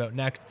excited about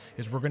next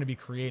is we're going to be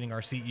creating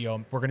our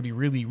CEO. We're going to be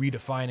really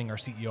redefining our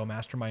CEO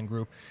mastermind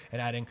group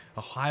and adding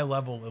a high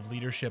level of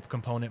leadership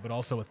component, but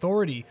also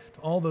authority to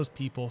all those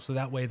people. So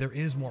that way there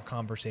is more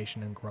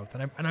conversation and growth.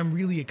 And I'm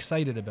really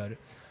excited about it.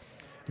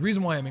 The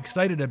reason why I'm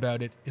excited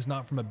about it is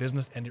not from a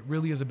business end. It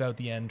really is about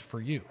the end for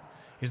you.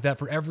 is that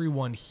for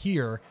everyone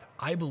here,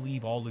 I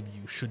believe all of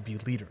you should be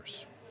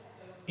leaders,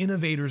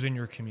 innovators in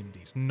your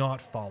communities,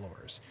 not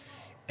followers.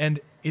 And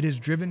it has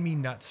driven me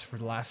nuts for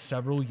the last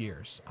several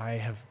years. I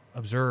have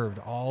observed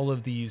all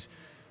of these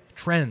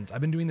trends.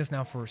 I've been doing this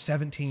now for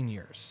 17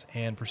 years.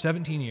 And for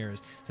 17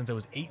 years, since I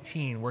was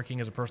 18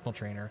 working as a personal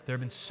trainer, there have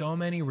been so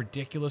many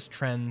ridiculous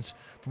trends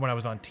from when I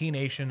was on T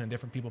Nation and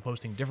different people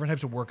posting different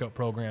types of workout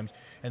programs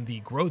and the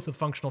growth of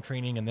functional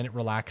training and then it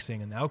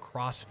relaxing and now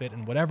CrossFit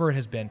and whatever it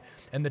has been.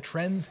 And the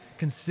trends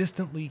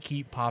consistently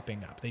keep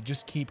popping up. They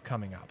just keep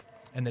coming up.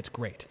 And that's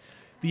great.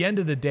 The end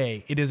of the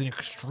day, it is an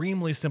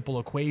extremely simple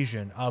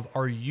equation of,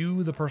 are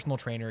you, the personal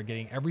trainer,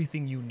 getting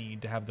everything you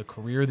need to have the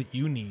career that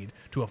you need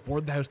to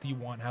afford the house that you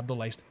want, have the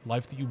life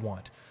that you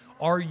want?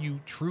 Are you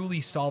truly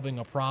solving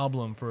a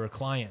problem for a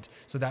client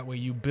so that way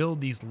you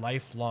build these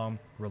lifelong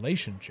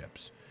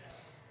relationships?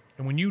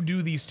 And when you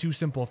do these two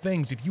simple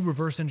things, if you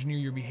reverse engineer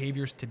your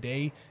behaviors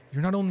today,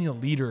 you're not only a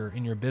leader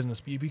in your business,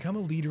 but you become a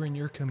leader in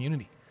your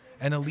community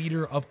and a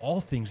leader of all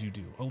things you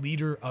do, a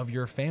leader of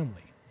your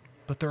family.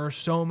 But there are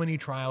so many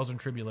trials and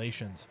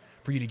tribulations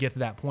for you to get to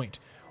that point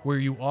where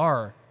you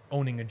are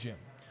owning a gym,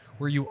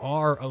 where you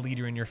are a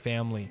leader in your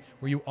family,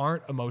 where you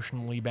aren't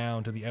emotionally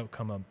bound to the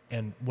outcome of,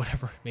 and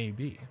whatever it may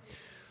be.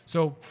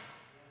 So,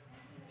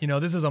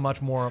 this is a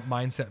much more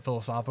mindset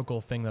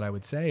philosophical thing that I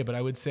would say, but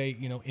I would say,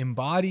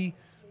 embody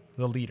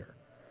the leader.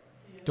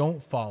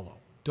 Don't follow.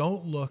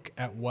 Don't look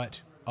at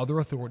what other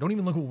authority, don't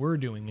even look what we're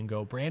doing and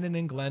go, Brandon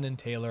and Glenn and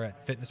Taylor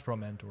at Fitness Pro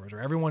Mentors or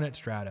everyone at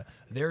Strata,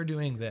 they're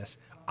doing this.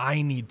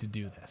 I need to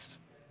do this.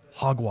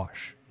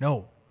 Hogwash.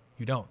 No,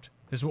 you don't.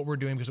 This is what we're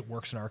doing because it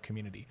works in our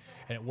community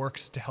and it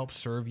works to help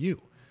serve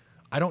you.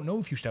 I don't know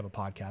if you should have a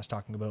podcast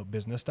talking about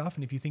business stuff.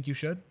 And if you think you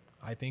should,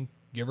 I think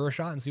give her a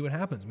shot and see what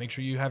happens. Make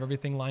sure you have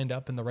everything lined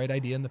up and the right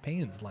idea and the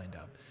pains lined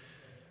up.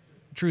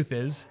 Truth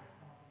is,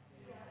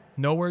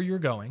 know where you're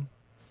going,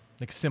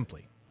 like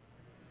simply.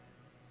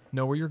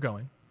 Know where you're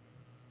going.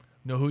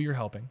 Know who you're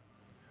helping,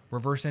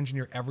 reverse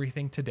engineer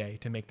everything today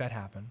to make that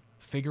happen,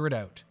 figure it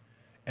out.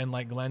 And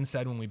like Glenn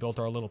said, when we built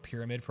our little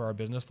pyramid for our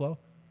business flow,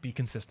 be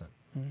consistent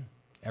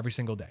every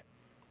single day.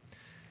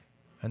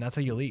 And that's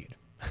how you lead.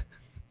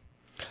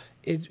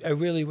 I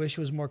really wish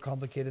it was more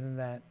complicated than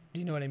that. Do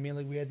you know what I mean?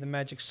 Like we had the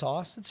magic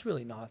sauce. It's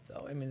really not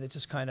though. I mean, it's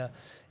just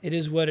it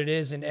is what it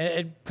is. And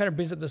it kind of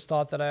brings up this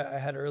thought that I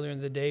had earlier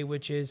in the day,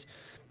 which is,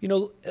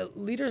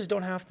 leaders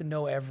don't have to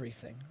know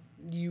everything.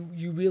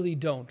 You really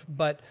don't.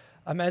 But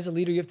as a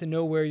leader, you have to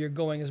know where you're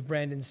going, as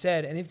Brandon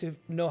said, and you have to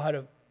know how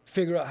to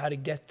figure out how to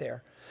get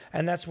there.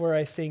 And that's where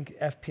I think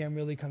FPM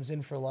really comes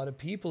in for a lot of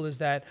people, is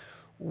that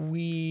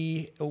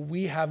we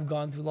have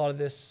gone through a lot of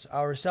this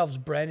ourselves.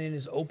 Brandon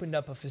has opened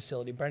up a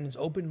facility. Brandon's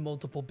opened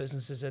multiple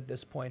businesses at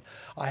this point.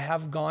 I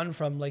have gone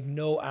from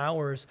no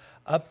hours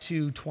up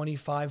to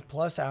 25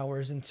 plus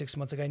hours in 6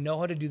 months. I know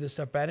how to do this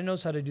stuff. Brandon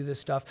knows how to do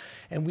this stuff.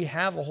 And we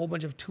have a whole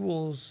bunch of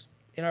tools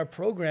in our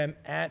program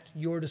at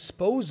your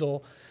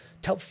disposal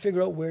to help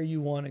figure out where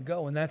you want to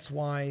go. And that's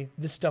why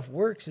this stuff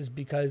works, is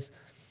because,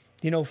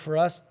 for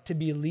us to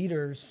be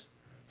leaders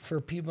for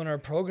people in our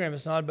program,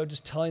 it's not about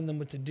just telling them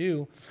what to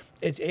do.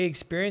 It's A,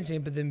 experiencing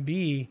it, but then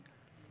B,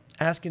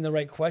 asking the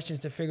right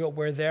questions to figure out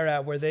where they're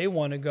at, where they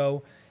want to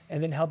go,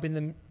 and then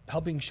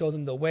helping show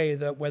them the way,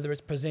 that whether it's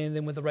presenting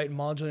them with the right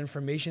modular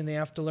information they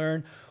have to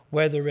learn,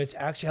 whether it's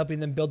actually helping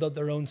them build out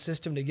their own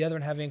system together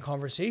and having a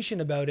conversation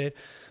about it.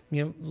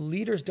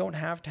 Leaders don't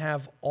have to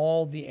have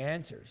all the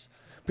answers.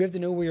 We have to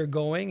know where you're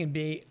going and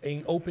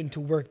being open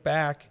to work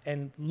back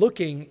and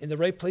looking in the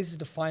right places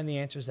to find the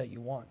answers that you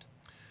want.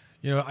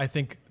 I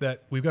think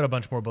that we've got a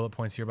bunch more bullet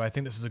points here, but I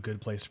think this is a good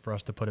place for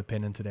us to put a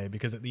pin in today,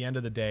 because at the end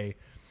of the day,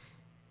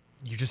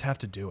 you just have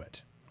to do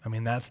it. I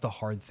mean, that's the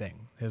hard thing,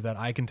 is that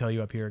I can tell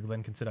you up here,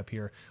 Glenn can sit up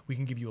here, we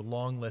can give you a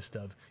long list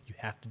of, you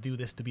have to do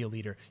this to be a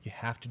leader, you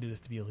have to do this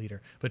to be a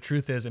leader. But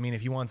truth is,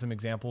 if you want some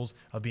examples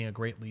of being a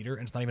great leader,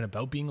 and it's not even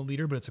about being a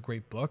leader, but it's a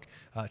great book,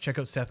 check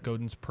out Seth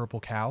Godin's Purple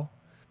Cow,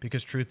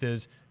 because truth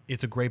is,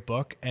 it's a great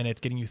book, and it's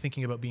getting you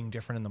thinking about being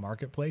different in the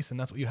marketplace, and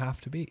that's what you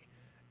have to be.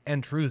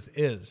 And truth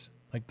is,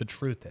 the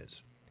truth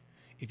is,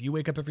 if you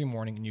wake up every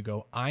morning and you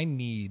go, I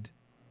need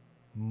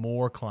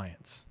more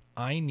clients,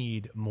 I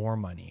need more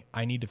money,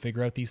 I need to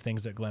figure out these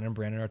things that Glenn and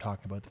Brandon are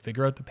talking about, to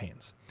figure out the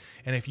pains.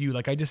 And if you,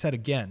 like I just said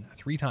again,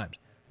 3 times,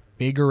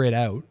 figure it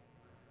out,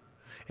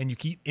 and you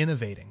keep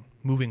innovating,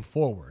 moving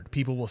forward,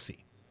 people will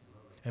see.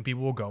 And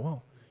people will go,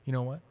 oh, you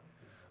know what?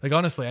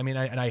 Honestly,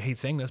 I hate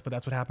saying this, but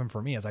that's what happened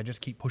for me, is I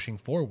just keep pushing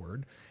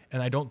forward,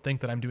 and I don't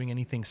think that I'm doing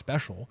anything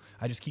special.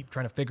 I just keep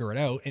trying to figure it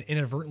out, and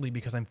inadvertently,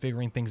 because I'm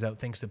figuring things out,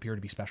 things appear to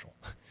be special.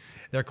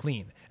 They're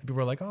clean. And people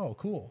are like, oh,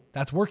 cool.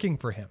 That's working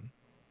for him.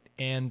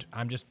 And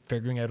I'm just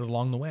figuring it out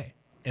along the way.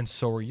 And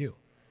so are you.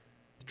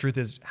 The truth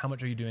is, how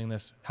much are you doing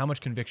this? How much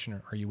conviction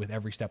are you with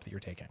every step that you're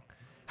taking?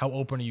 How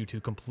open are you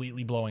to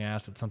completely blowing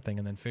ass at something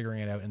and then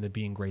figuring it out and then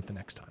being great the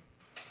next time?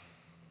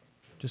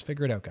 Just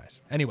figure it out, guys.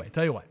 Anyway,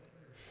 tell you what.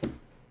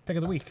 Pick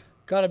of the week.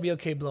 Got to be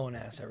okay blowing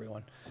ass,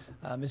 everyone.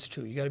 It's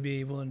true. You got to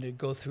be willing to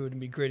go through it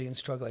and be gritty and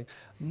struggling.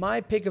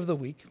 My pick of the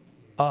week,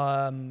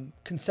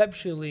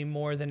 conceptually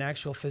more than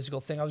actual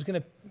physical thing. I was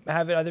going to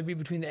have it either be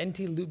between the NT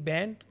Loop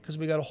Band, because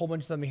we got a whole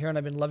bunch of them here and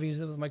I've been loving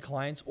using them with my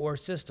clients, or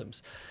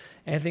systems.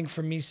 And I think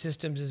for me,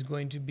 systems is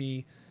going to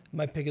be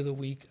my pick of the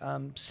week.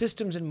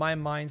 Systems in my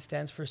mind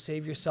stands for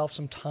save yourself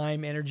some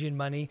time, energy, and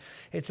money.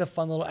 It's a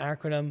fun little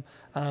acronym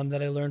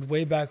that I learned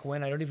way back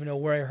when. I don't even know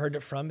where I heard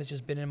it from. It's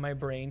just been in my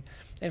brain.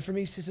 And for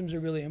me, systems are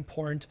really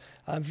important.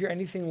 If you're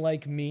anything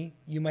like me,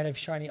 you might have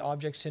shiny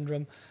object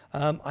syndrome.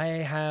 I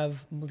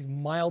have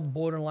mild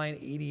borderline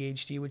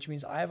ADHD, which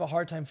means I have a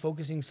hard time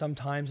focusing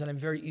sometimes and I'm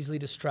very easily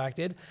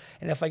distracted.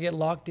 And if I get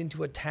locked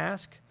into a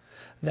task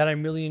that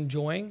I'm really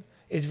enjoying,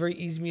 it's very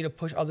easy for me to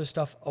push other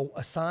stuff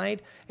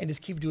aside and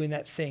just keep doing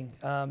that thing.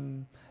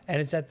 And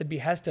it's at the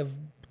behest of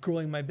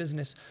growing my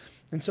business.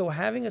 And so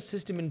having a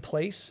system in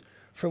place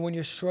for when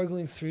you're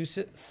struggling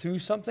through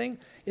something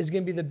is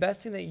going to be the best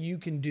thing that you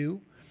can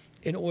do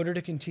in order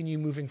to continue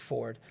moving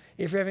forward.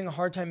 If you're having a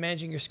hard time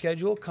managing your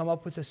schedule, come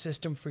up with a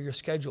system for your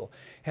schedule.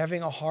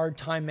 Having a hard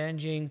time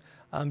managing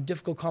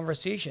difficult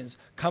conversations,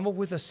 come up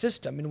with a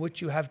system in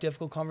which you have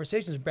difficult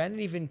conversations. Brandon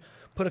even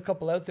put a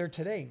couple out there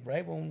today,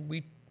 right?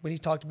 When he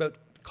talked about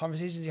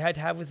conversations he had to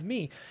have with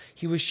me,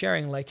 he was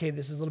sharing like, hey,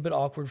 this is a little bit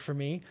awkward for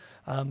me.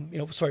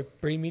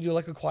 Bring me to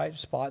like a quiet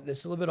spot. This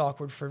is a little bit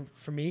awkward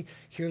for me.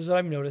 Here's what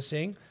I'm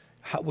noticing.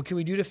 What can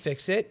we do to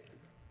fix it?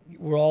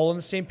 We're all on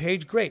the same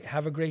page. Great.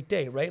 Have a great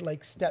day, right?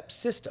 Like step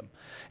system.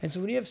 And so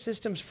when you have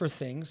systems for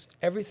things,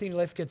 everything in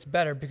life gets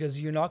better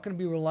because you're not going to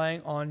be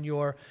relying on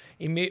your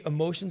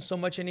emotions so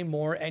much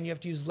anymore. And you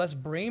have to use less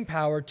brain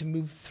power to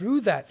move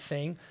through that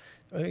thing,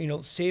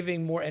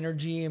 saving more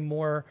energy and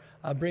more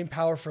brain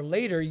power for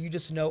later. You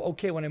just know,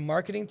 okay, when I'm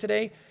marketing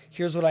today,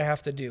 here's what I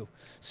have to do.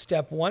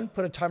 Step 1,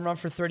 put a timer on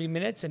for 30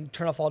 minutes and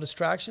turn off all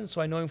distractions so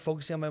I know I'm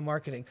focusing on my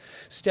marketing.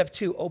 Step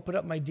 2, open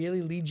up my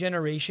daily lead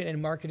generation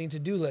and marketing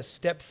to-do list.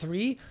 Step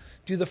 3,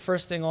 do the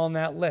first thing on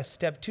that list.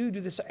 Step 2, do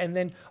this, and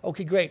then,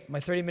 okay, great, my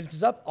 30 minutes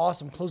is up,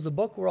 awesome, close the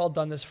book, we're all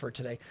done this for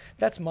today.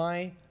 That's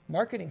my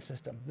marketing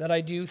system that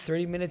I do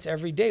 30 minutes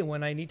every day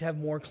when I need to have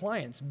more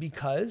clients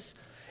because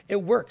it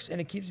works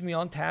and it keeps me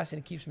on task and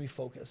it keeps me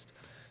focused.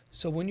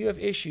 So when you have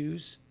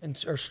issues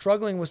and are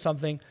struggling with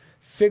something,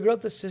 figure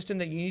out the system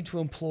that you need to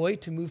employ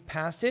to move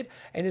past it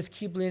and just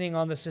keep leaning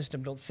on the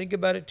system. Don't think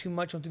about it too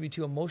much. Don't have to be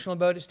too emotional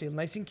about it. Stay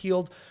nice and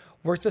keeled.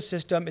 Work the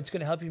system. It's going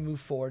to help you move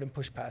forward and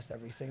push past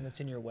everything that's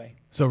in your way.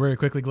 So very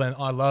quickly, Glenn,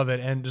 I love it.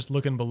 And just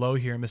looking below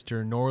here,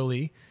 Mr.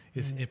 Norley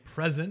is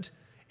present.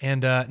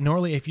 And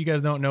Norley, if you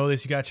guys don't know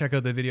this, you got to check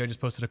out the video I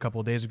just posted a couple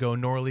of days ago.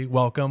 Norley,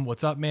 welcome.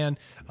 What's up, man?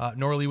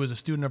 Norley was a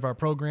student of our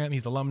program.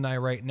 He's alumni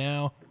right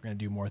now. We're going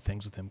to do more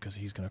things with him because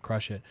he's going to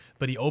crush it.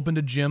 But he opened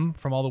a gym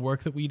from all the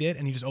work that we did,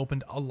 and he just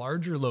opened a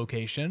larger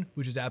location,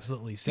 which is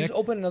absolutely sick. He's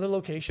opened another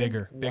location?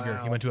 Bigger.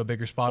 Wow. He went to a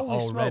bigger spot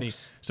Holy already.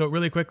 smokes. So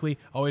really quickly,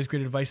 always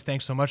great advice.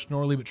 Thanks so much,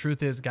 Norley. But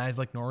truth is, guys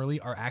like Norley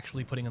are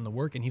actually putting in the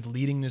work, and he's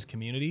leading this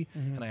community,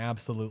 and I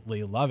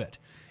absolutely love it.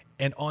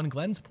 And on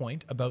Glenn's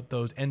point about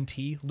those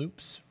NT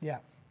loops, Yeah.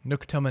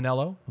 Nook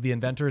Tomanello, the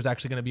inventor, is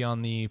actually going to be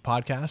on the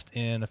podcast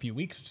in a few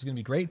weeks, which is going to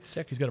be great.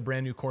 Sick. He's got a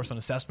brand new course on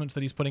assessments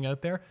that he's putting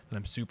out there that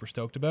I'm super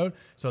stoked about.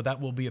 So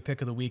that will be a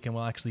pick of the week, and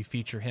we'll actually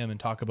feature him and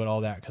talk about all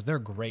that because they're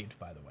great,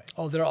 by the way.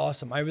 Oh, they're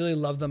awesome. I really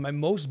love them.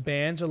 Most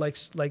bands are like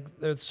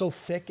they're so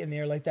thick and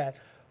they're like that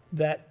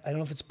I don't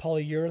know if it's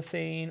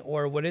polyurethane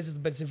or what is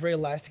it, but it's very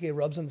elastic. It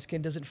rubs on the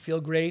skin, doesn't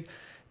feel great.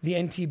 The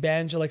NT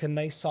bands are like a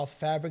nice soft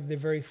fabric. They're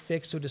very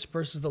thick, so it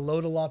disperses the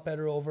load a lot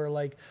better over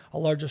like a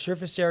larger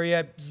surface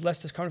area. It's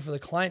less discomfort for the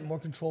client, more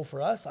control for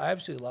us. I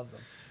absolutely love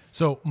them.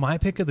 So my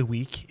pick of the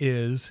week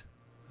is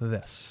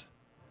this.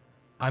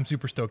 I'm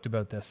super stoked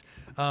about this.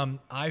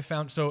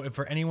 So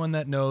for anyone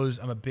that knows,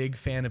 I'm a big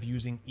fan of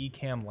using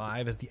Ecamm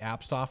Live as the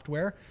app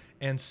software.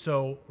 And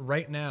so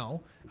right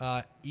now,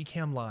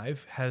 Ecamm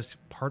Live has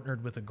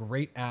partnered with a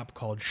great app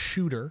called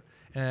Shooter.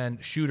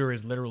 And Shooter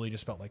is literally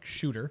just spelled like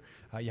shooter.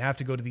 You have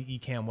to go to the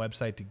Ecamm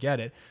website to get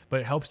it, but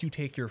it helps you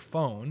take your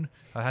phone,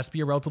 it has to be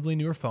a relatively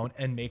newer phone,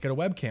 and make it a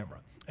web camera.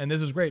 And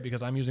this is great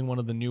because I'm using one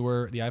of the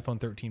iPhone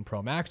 13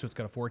 Pro Max, so it's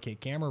got a 4K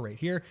camera right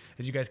here.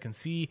 As you guys can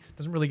see, it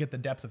doesn't really get the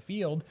depth of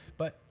field,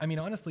 but I mean,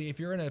 honestly, if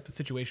you're in a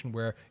situation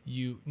where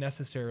you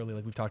necessarily,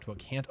 like we've talked about,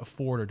 can't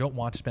afford or don't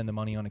want to spend the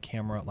money on a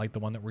camera like the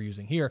one that we're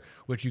using here,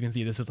 which you can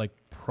see this is like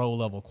pro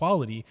level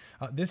quality,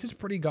 this is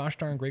pretty gosh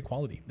darn great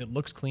quality. It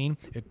looks clean,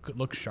 it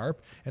looks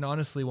sharp, and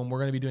honestly, when we're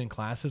going to be doing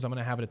classes, I'm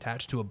going to have it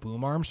attached to a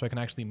boom arm so I can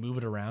actually move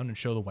it around and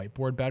show the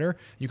whiteboard better.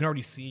 You can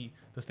already see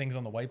the things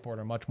on the whiteboard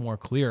are much more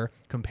clear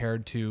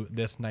compared to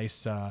this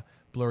nice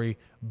blurry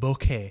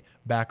bokeh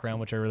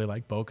background, which I really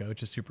like, bokeh,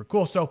 which is super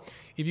cool. So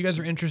if you guys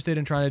are interested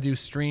in trying to do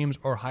streams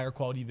or higher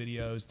quality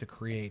videos to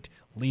create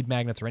lead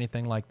magnets or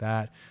anything like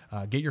that,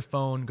 get your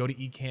phone, go to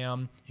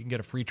Ecamm. You can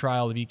get a free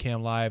trial of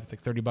Ecamm Live. It's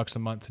like $30 a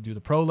month to do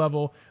the pro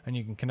level, and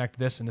you can connect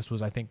this. And this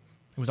was, I think,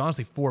 it was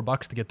honestly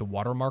 $4 to get the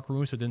watermark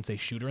room, so it didn't say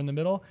shooter in the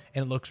middle,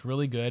 and it looks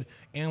really good.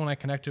 And when I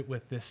connect it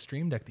with this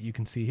Stream Deck that you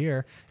can see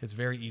here, it's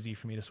very easy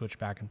for me to switch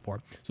back and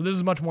forth. So this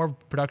is much more of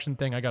a production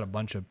thing. I got a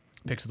bunch of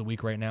picks of the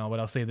week right now, but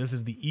I'll say this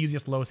is the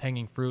easiest, lowest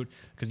hanging fruit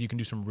because you can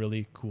do some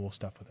really cool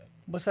stuff with it.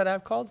 What's that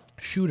app called?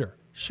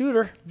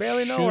 Shooter.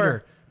 Barely know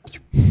her.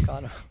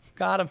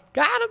 Got him.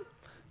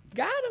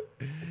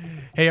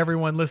 Hey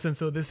everyone, listen,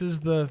 so this is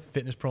the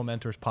Fitness Pro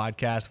Mentors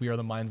podcast. We are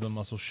the Minds on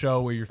Muscle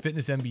show. We're your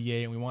fitness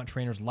MBA, and we want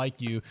trainers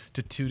like you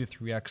to 2 to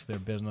 3x their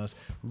business.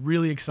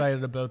 Really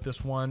excited about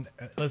this one.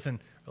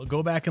 Listen,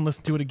 go back and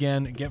listen to it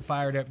again. Get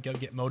fired up,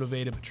 get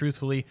motivated, but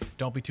truthfully,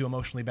 don't be too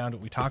emotionally bound to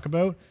what we talk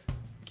about.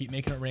 Keep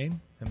making it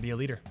rain and be a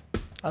leader.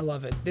 I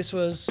love it. This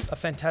was a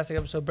fantastic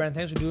episode, Brandon.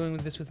 Thanks for doing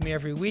this with me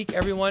every week.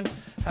 Everyone,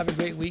 have a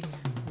great week.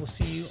 We'll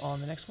see you on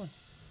the next one.